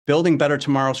building better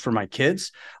tomorrows for my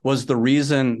kids was the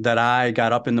reason that I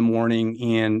got up in the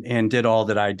morning and did all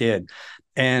that I did.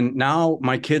 And now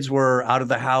my kids were out of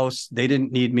the house. They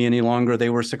didn't need me any longer. They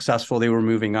were successful. They were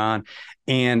moving on.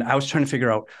 And I was trying to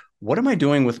figure out, what am I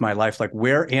doing with my life? Like,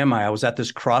 where am I? I was at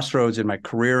this crossroads in my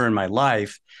career and my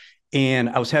life. And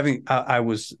I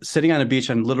was sitting on a beach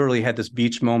and literally had this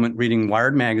beach moment reading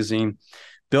Wired magazine.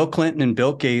 Bill Clinton and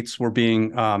Bill Gates were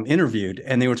being interviewed,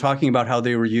 and they were talking about how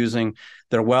they were using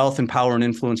their wealth and power and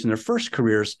influence in their first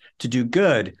careers to do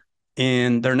good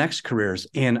in their next careers.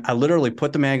 And I literally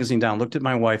put the magazine down, looked at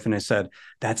my wife, and I said,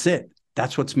 that's it.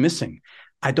 That's what's missing.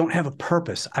 I don't have a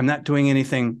purpose. I'm not doing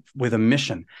anything with a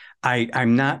mission.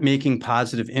 I'm not making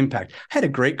positive impact. I had a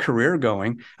great career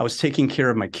going. I was taking care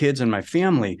of my kids and my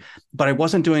family, but I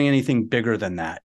wasn't doing anything bigger than that.